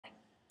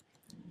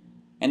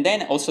And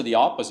then also the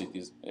opposite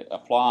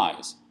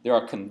applies. There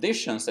are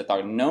conditions that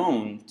are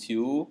known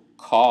to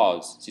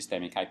cause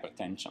systemic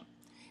hypertension.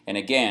 And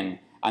again,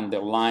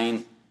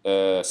 underlying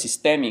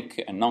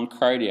systemic and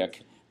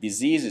non-cardiac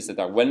diseases that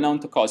are well known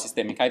to cause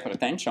systemic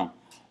hypertension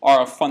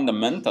are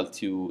fundamental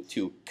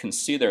to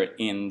consider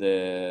in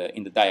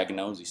the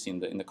diagnosis, in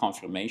the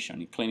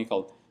confirmation, in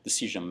clinical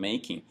decision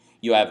making.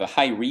 You have a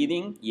high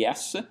reading,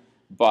 yes,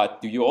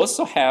 but do you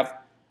also have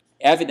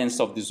evidence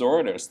of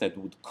disorders that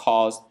would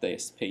cause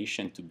this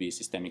patient to be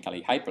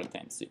systemically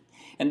hypertensive?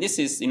 And this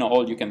is,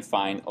 all you can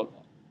find.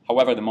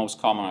 However, the most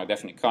common are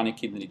definitely chronic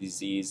kidney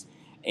disease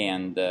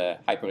and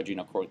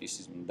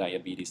hyperaginocorticism,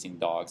 diabetes in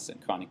dogs,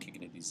 and chronic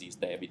kidney disease,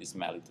 diabetes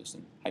mellitus,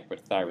 and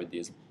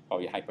hyperthyroidism.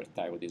 Probably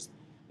hyperthyroidism,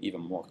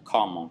 even more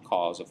common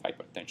cause of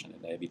hypertension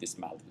than diabetes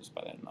mellitus,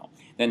 but I don't know.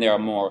 Then there are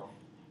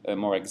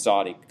more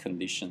exotic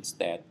conditions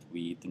that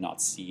we do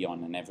not see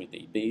on an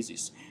everyday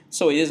basis.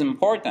 So it is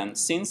important,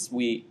 since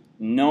we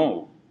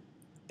know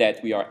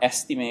that we are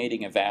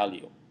estimating a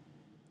value,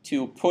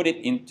 to put it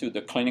into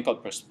the clinical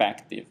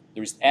perspective.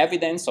 There is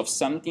evidence of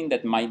something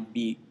that might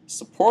be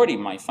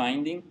supporting my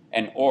finding,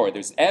 or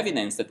there's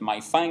evidence that my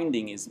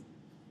finding is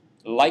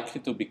likely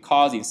to be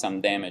causing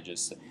some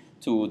damages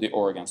to the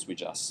organs we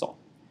just saw.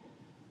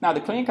 Now,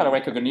 the clinical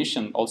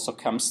recognition also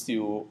comes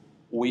to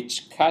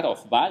which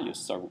cutoff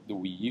values do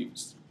we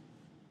use.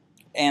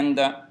 And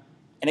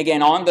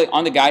again, on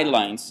the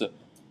guidelines,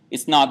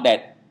 it's not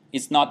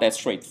that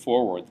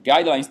straightforward.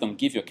 Guidelines don't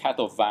give you a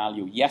cutoff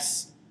value.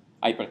 Yes,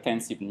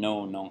 hypertensive,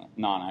 no,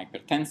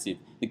 non-hypertensive.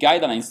 The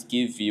guidelines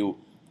give you,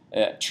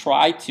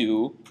 try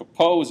to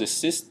propose a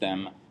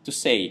system to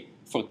say,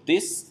 for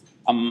this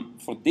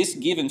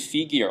given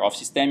figure of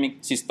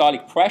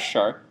systolic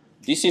pressure,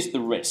 this is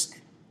the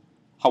risk.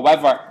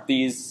 However,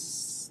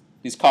 this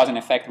cause and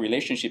effect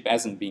relationship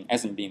hasn't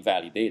been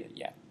validated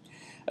yet.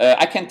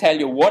 I can tell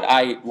you what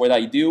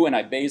I do, and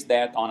I base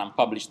that on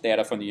unpublished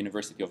data from the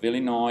University of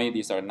Illinois.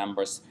 These are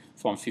numbers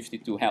from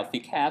 52 healthy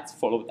cats,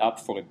 followed up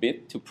for a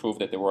bit to prove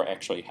that they were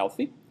actually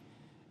healthy.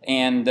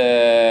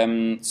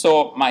 And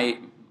so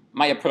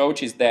my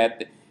approach is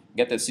that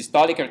get a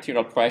systolic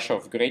arterial pressure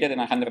of greater than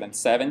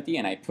 170,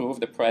 and I prove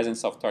the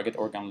presence of target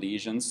organ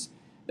lesions.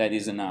 That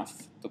is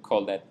enough to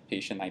call that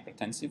patient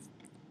hypertensive.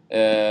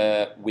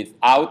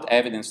 Without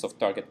evidence of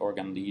target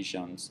organ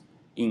lesions,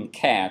 in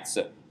cats,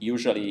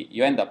 usually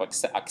you end up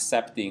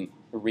accepting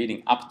a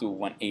reading up to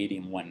 180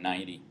 and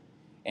 190.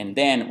 And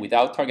then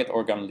without target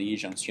organ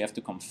lesions, you have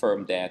to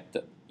confirm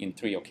that in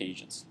 3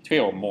 occasions, 3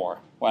 or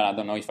more. Well, I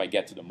don't know if I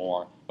get to the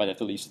more, but at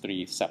least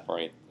 3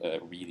 separate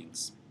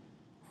readings.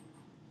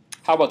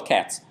 How about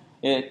cats?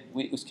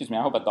 Excuse me,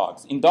 how about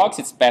dogs? In dogs,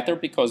 it's better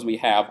because we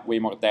have way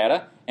more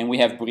data and we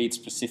have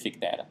breed-specific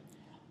data.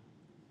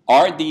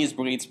 Are these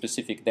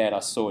breed-specific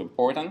data so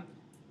important?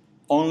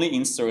 Only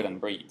in certain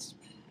breeds.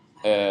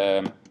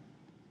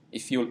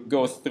 If you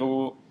go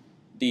through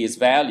these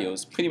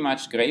values, pretty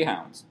much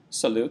greyhounds,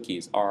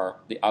 Salukis are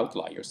the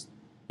outliers.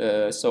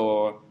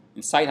 So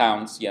in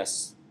sighthounds,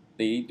 yes,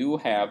 they do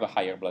have a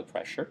higher blood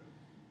pressure.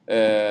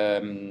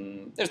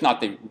 There's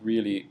not a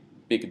really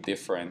big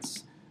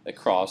difference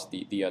across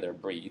the other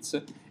breeds.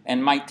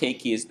 And my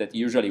take is that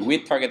usually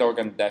with target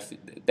organ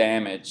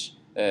damage,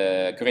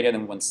 greater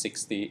than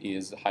 160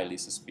 is highly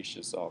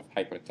suspicious of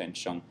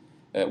hypertension.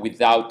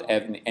 Without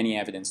any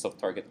evidence of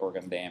target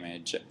organ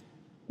damage,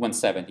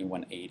 170,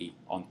 180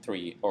 on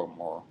 3 or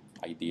more,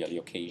 ideally,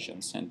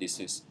 occasions. And this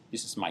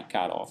is my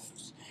cutoff.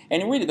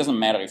 And it really doesn't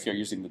matter if you're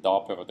using the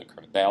Doppler or the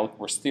Cardell.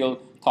 We're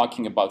still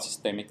talking about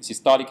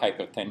systolic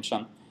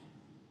hypertension.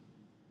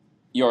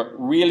 You're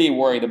really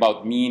worried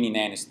about mean in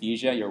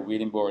anesthesia. You're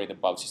really worried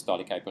about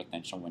systolic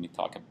hypertension when you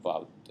talk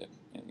about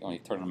an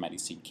internal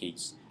medicine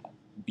case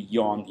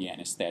beyond the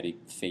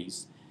anesthetic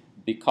phase,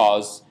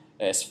 because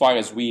as far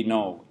as we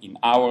know, in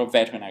our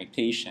veterinary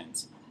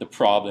patients, the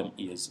problem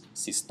is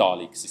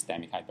systolic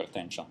systemic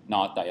hypertension,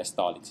 not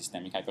diastolic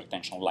systemic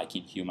hypertension like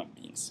in human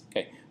beings.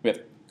 Okay? We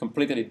have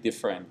completely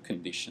different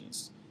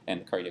conditions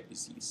and cardiac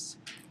disease.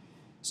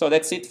 So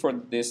that's it for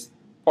this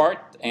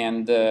part,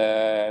 and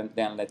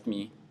then let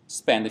me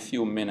spend a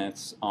few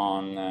minutes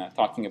on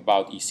talking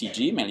about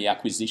ECG, mainly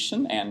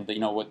acquisition, and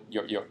what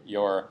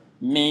your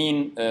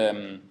main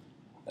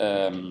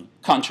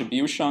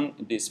contribution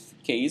in this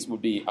case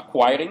would be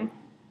acquiring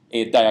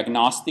a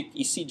diagnostic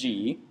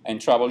ECG and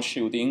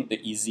troubleshooting the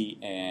easy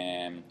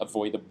and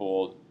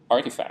avoidable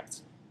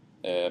artifacts,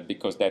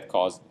 because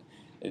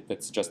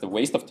that's just a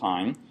waste of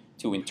time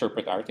to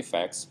interpret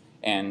artifacts,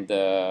 and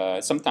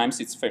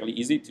sometimes it's fairly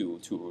easy to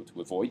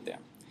avoid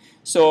them.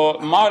 So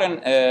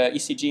modern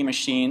ECG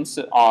machines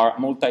are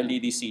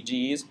multi-lead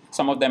ECGs.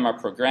 Some of them are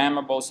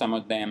programmable, some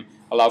of them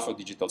allow for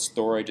digital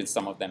storage, and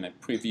some of them have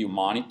preview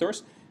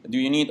monitors. Do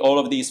you need all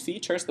of these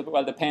features?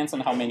 Well, it depends on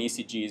how many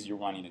ECGs you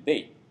run in a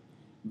day.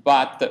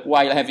 But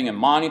while having a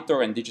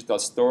monitor and digital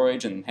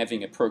storage and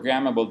having a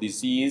programmable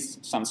disease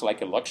sounds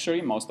like a luxury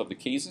in most of the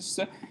cases,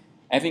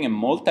 having a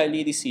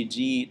multi-lead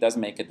ECG does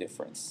make a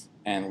difference,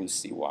 and we'll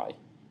see why.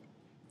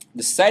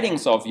 The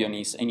settings of an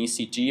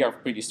ECG are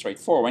pretty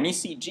straightforward. An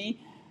ECG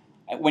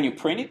When you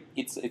print it,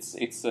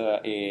 it's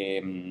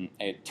a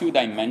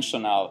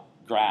two-dimensional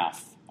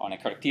graph on a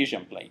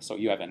Cartesian plane. So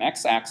you have an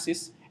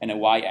x-axis and a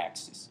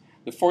y-axis.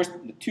 The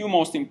two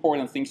most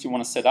important things you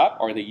want to set up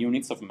are the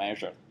units of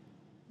measure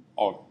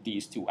of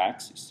these two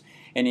axes.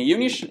 And a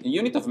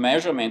unit of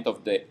measurement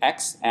of the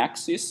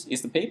x-axis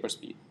is the paper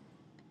speed,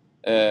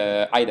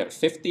 either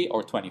 50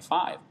 or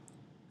 25.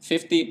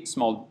 50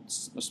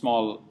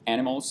 small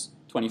animals,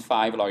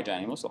 25 large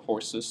animals, so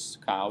horses,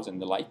 cows,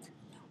 and the like.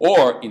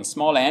 Or in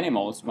small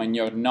animals, when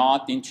you're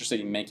not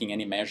interested in making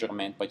any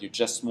measurement, but you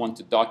just want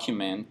to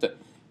document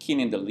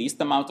killing the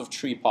least amount of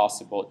tree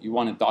possible, you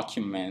want to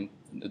document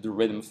the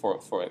rhythm for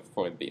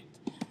a bit.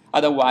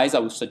 Otherwise, I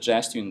would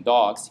suggest you in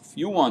dogs, if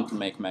you want to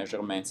make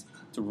measurements,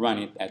 to run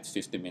it at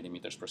 50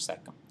 millimeters per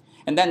second.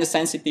 And then the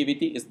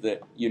sensitivity is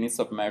the units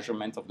of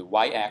measurement of the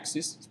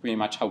y-axis. It's pretty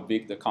much how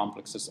big the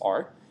complexes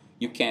are.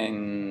 You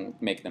can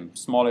make them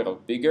smaller or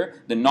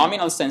bigger. The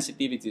nominal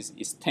sensitivity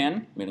is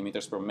 10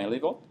 millimeters per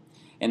millivolt.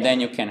 And then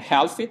you can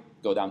half it,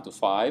 go down to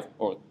 5,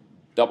 or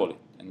double it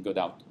and go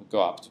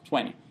up to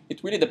 20.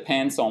 It really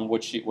depends on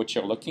what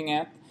you're looking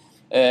at.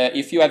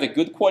 If you have a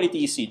good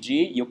quality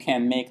ECG, you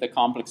can make the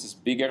complexes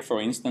bigger,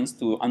 for instance,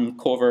 to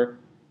uncover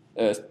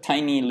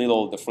tiny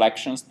little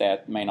deflections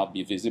that may not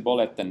be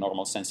visible at the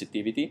normal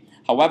sensitivity.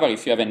 However,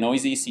 if you have a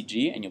noisy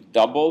ECG and you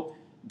double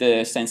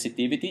the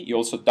sensitivity, you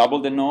also double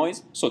the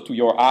noise. So to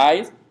your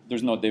eyes,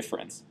 there's no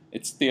difference.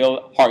 It's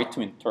still hard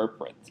to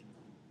interpret.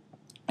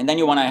 And then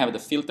you want to have the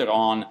filter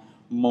on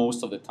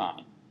most of the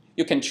time.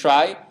 You can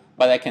try,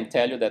 but I can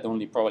tell you that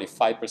only probably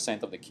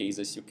 5% of the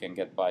cases you can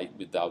get by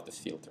without the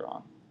filter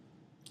on.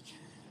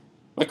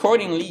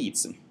 Recording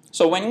leads.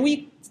 So when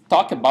we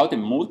talk about a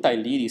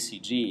multi-lead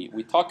ECG,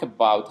 we talk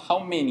about how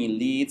many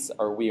leads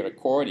are we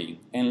recording.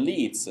 And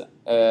leads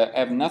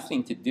have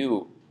nothing to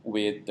do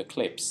with the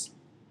clips.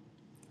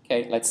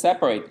 Okay, let's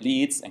separate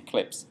leads and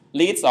clips.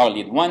 Leads are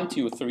lead 1,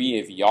 2,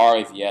 3,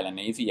 AVR, AVL, and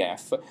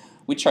AVF,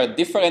 which are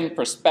different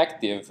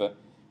perspectives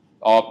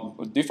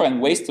of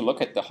different ways to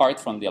look at the heart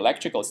from the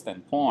electrical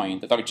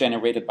standpoint that are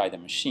generated by the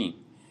machine.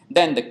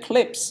 Then the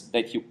clips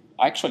that you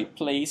actually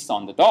place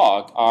on the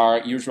dog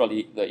are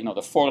usually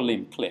the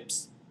four-limb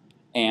clips.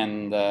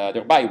 And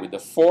thereby with the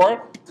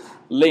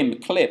four-limb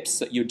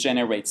clips, you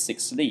generate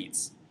 6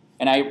 leads.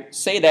 And I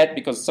say that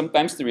because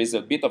sometimes there is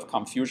a bit of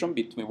confusion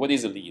between what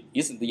is a lead.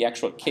 Is it the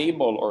actual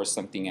cable or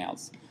something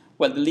else?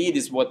 Well, the lead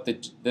is what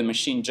the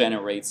machine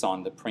generates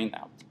on the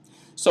printout.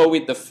 So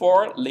with the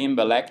 4-limb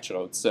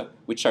electrodes,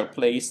 which are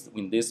placed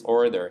in this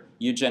order,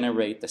 you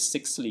generate the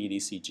 6-lead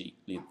ECG.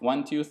 Lead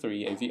 1, 2,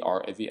 3,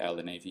 AVR, AVL,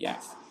 and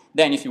AVF.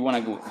 Then if you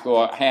want to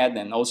go ahead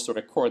and also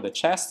record the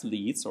chest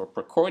leads or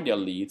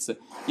precordial leads,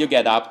 you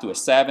get up to a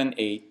 7,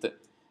 8,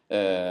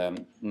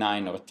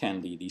 9 or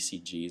 10 lead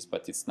ECGs,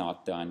 but it's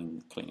not done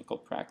in clinical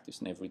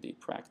practice, in everyday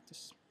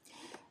practice.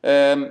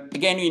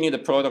 Again, you need a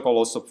protocol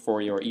also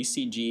for your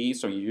ECG,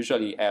 so you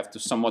usually have to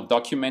somewhat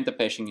document the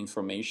patient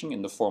information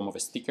in the form of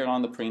a sticker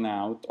on the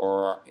printout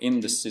or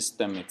in the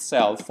system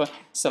itself.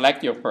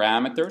 Select your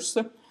parameters.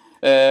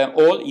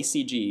 All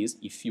ECGs,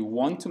 if you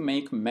want to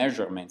make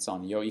measurements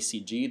on your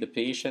ECG, the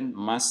patient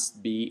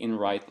must be in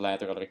right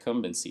lateral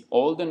recumbency.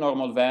 All the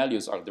normal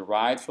values are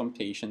derived from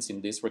patients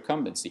in this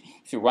recumbency.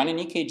 If you run an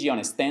EKG on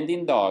a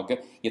standing dog,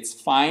 it's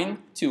fine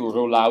to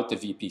rule out the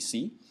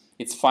VPC.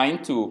 It's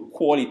fine to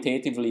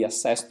qualitatively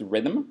assess the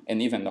rhythm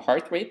and even the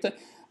heart rate,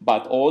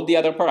 but all the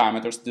other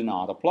parameters do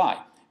not apply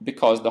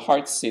because the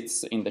heart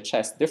sits in the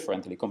chest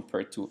differently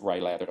compared to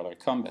right lateral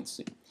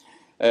recumbency.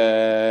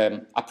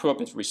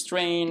 Appropriate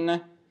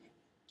restrain,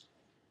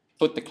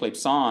 put the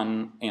clips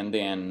on, and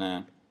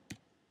then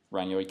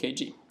run your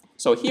EKG.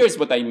 So here's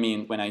what I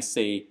mean when I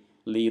say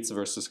leads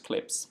versus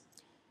clips.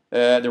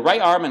 The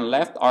right arm and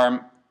left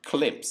arm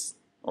clips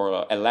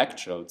or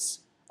electrodes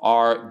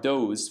are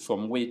those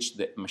from which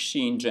the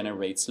machine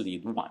generates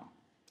lead 1.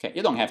 Okay,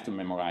 you don't have to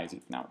memorize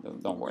it now,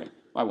 don't worry.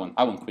 I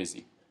won't quiz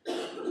you.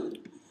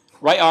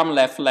 Right arm,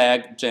 left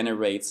leg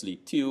generates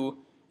lead 2,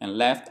 and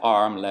left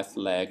arm, left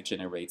leg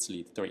generates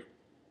lead 3.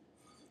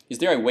 Is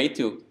there a way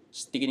to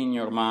stick it in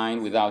your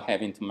mind without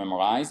having to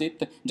memorize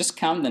it? Just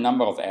count the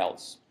number of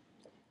L's.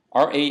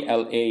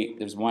 R-A-L-A,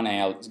 there's one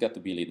L, it's got to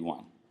be lead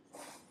 1.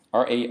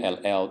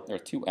 R-A-L-L, there are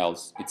 2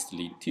 L's, it's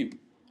lead 2.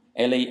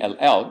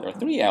 L-A-L-L, there are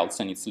 3 L's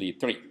and it's lead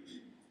 3.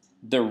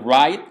 The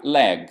right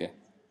leg,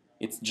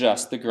 it's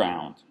just the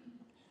ground.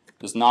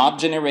 Does not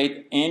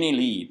generate any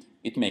lead.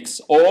 It makes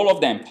all of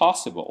them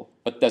possible,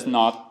 but does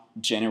not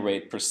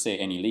generate per se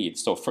any lead.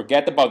 So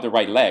forget about the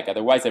right leg,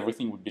 otherwise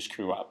everything would be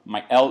screwed up.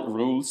 My L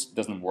rules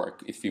doesn't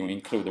work if you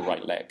include the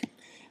right leg.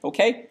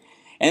 Okay?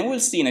 And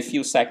we'll see in a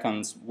few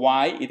seconds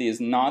why it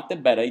is not a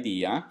bad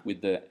idea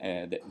with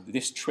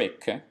this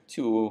trick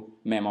to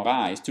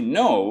memorize, to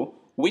know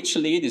which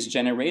lead is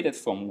generated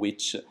from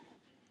which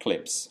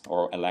clips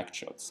or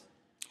electrodes.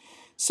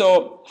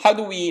 So how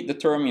do we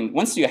determine,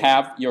 once you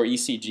have your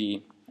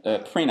ECG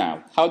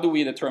printout, how do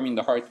we determine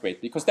the heart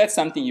rate? Because that's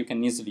something you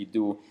can easily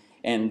do,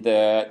 and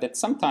that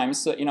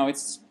sometimes,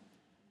 it's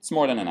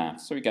more than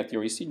enough. So you got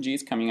your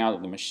ECGs coming out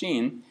of the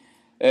machine.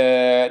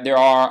 There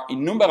are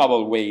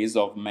innumerable ways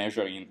of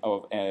measuring,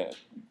 of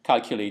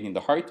calculating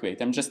the heart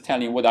rate. I'm just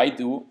telling you what I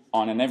do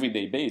on an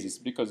everyday basis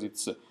because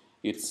it's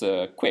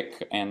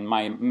quick, and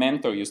my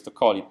mentor used to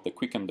call it the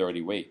quick and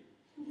dirty way.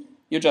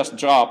 You just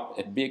drop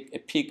a big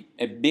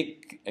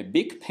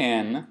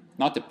pen,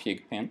 not a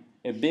pig pen,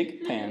 a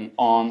big pen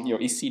on your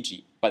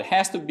ECG, but it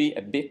has to be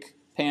a big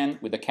pen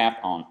with a cap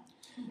on.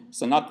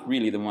 So not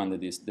really the one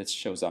that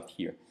shows up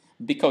here,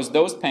 because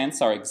those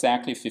pens are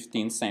exactly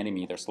 15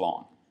 centimeters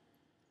long.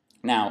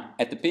 Now,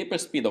 at the paper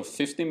speed of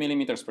 50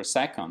 millimeters per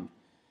second,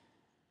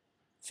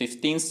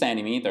 15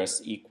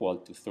 centimeters equal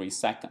to 3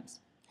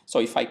 seconds. So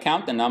if I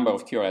count the number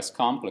of QRS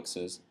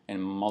complexes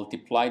and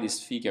multiply this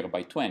figure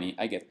by 20,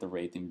 I get the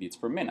rate in beats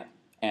per minute.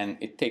 And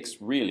it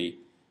takes really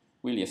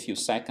a few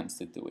seconds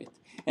to do it.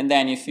 And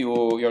then if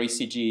your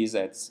ECG is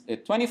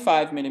at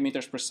 25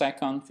 millimeters per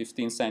second,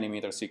 15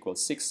 centimeters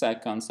equals 6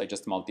 seconds, I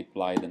just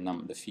multiply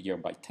the figure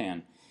by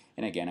 10.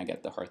 And again, I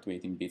get the heart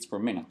rate in beats per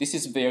minute. This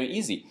is very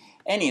easy.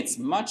 And it's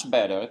much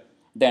better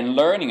than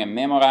learning and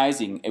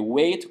memorizing a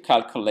way to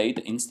calculate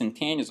the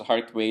instantaneous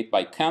heart rate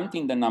by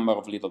counting the number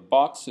of little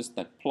boxes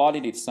that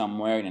plotted it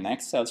somewhere in an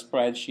Excel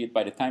spreadsheet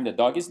by the time the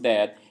dog is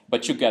dead,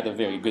 but you get a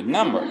very good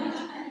number.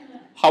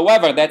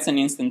 However, that's an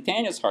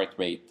instantaneous heart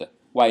rate,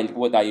 while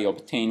what I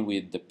obtain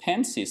with the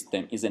pen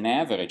system is an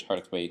average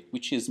heart rate,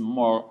 which is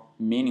more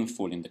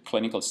meaningful in the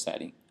clinical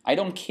setting. I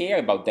don't care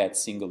about that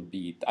single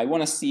beat. I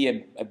want to see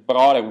a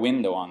broader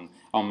window on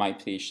my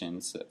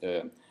patient's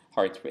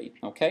heart rate.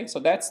 Okay, so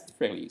that's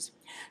fairly easy.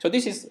 So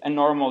this is a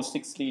normal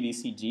 6-lead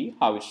ECG,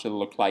 how it should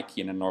look like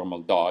in a normal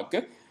dog.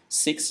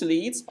 6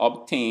 leads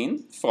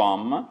obtained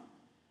from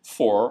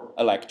 4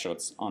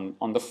 electrodes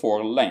on the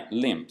 4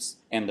 limbs.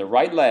 And the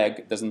right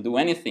leg doesn't do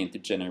anything to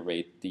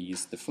generate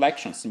these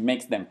deflections. It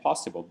makes them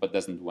possible, but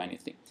doesn't do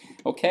anything.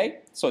 Okay,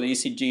 so the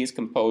ECG is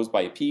composed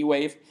by a P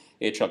wave,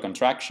 atrial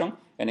contraction,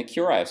 and a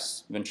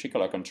QRS,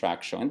 ventricular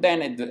contraction. And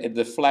then a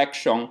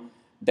deflection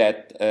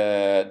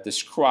that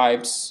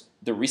describes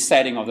the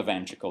resetting of the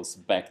ventricles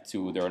back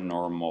to their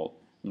normal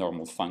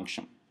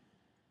function.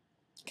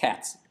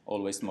 Cats,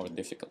 always more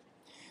difficult.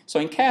 So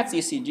in cats,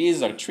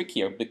 ECGs are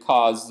trickier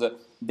because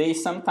they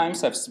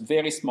sometimes have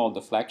very small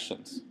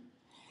deflections.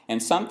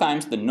 And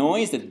sometimes the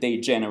noise that they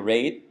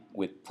generate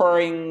with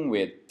purring,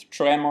 with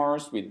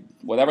tremors, with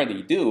whatever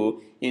they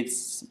do,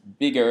 it's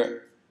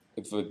bigger,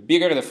 a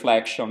bigger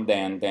deflection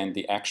than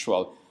the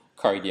actual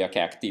cardiac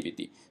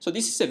activity. So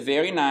this is a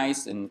very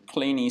nice and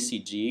clean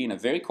ECG in a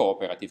very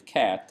cooperative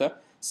cat.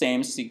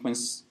 Same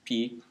sequence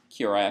P,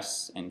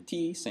 QRS, and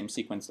T, same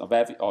sequence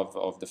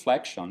of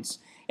deflections,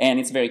 and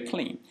it's very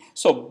clean.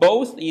 So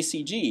both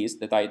ECGs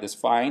that I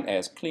defined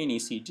as clean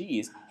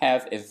ECGs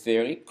have a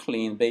very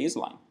clean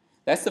baseline.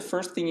 That's the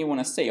first thing you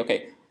want to say.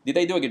 Okay, did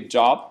I do a good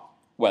job?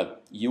 Well,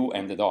 you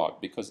and the dog,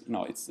 because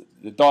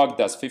the dog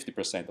does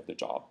 50% of the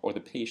job, or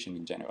the patient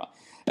in general.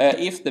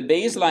 If the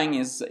baseline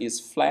is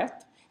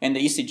flat and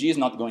the ECG is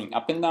not going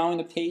up and down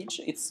the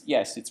page,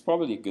 it's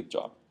probably a good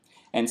job.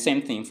 And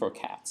same thing for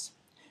cats.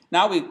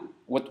 Now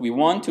what we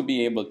want to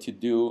be able to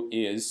do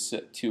is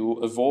to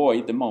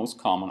avoid the most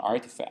common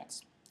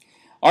artifacts.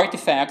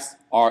 Artifacts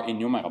are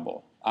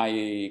innumerable.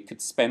 I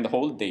could spend the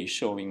whole day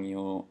showing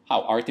you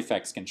how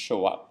artifacts can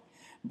show up.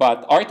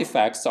 But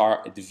artifacts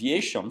are a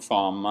deviation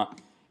from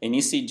an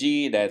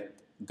ECG that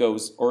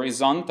goes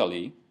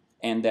horizontally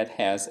and that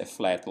has a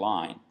flat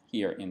line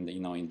here in the,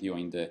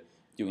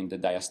 during the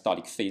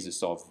diastolic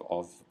phases of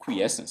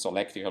quiescence,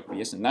 electrical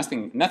quiescence.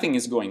 Nothing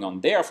is going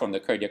on there from the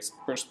cardiac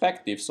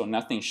perspective, so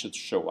nothing should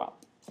show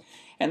up.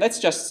 And let's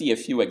just see a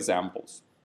few examples.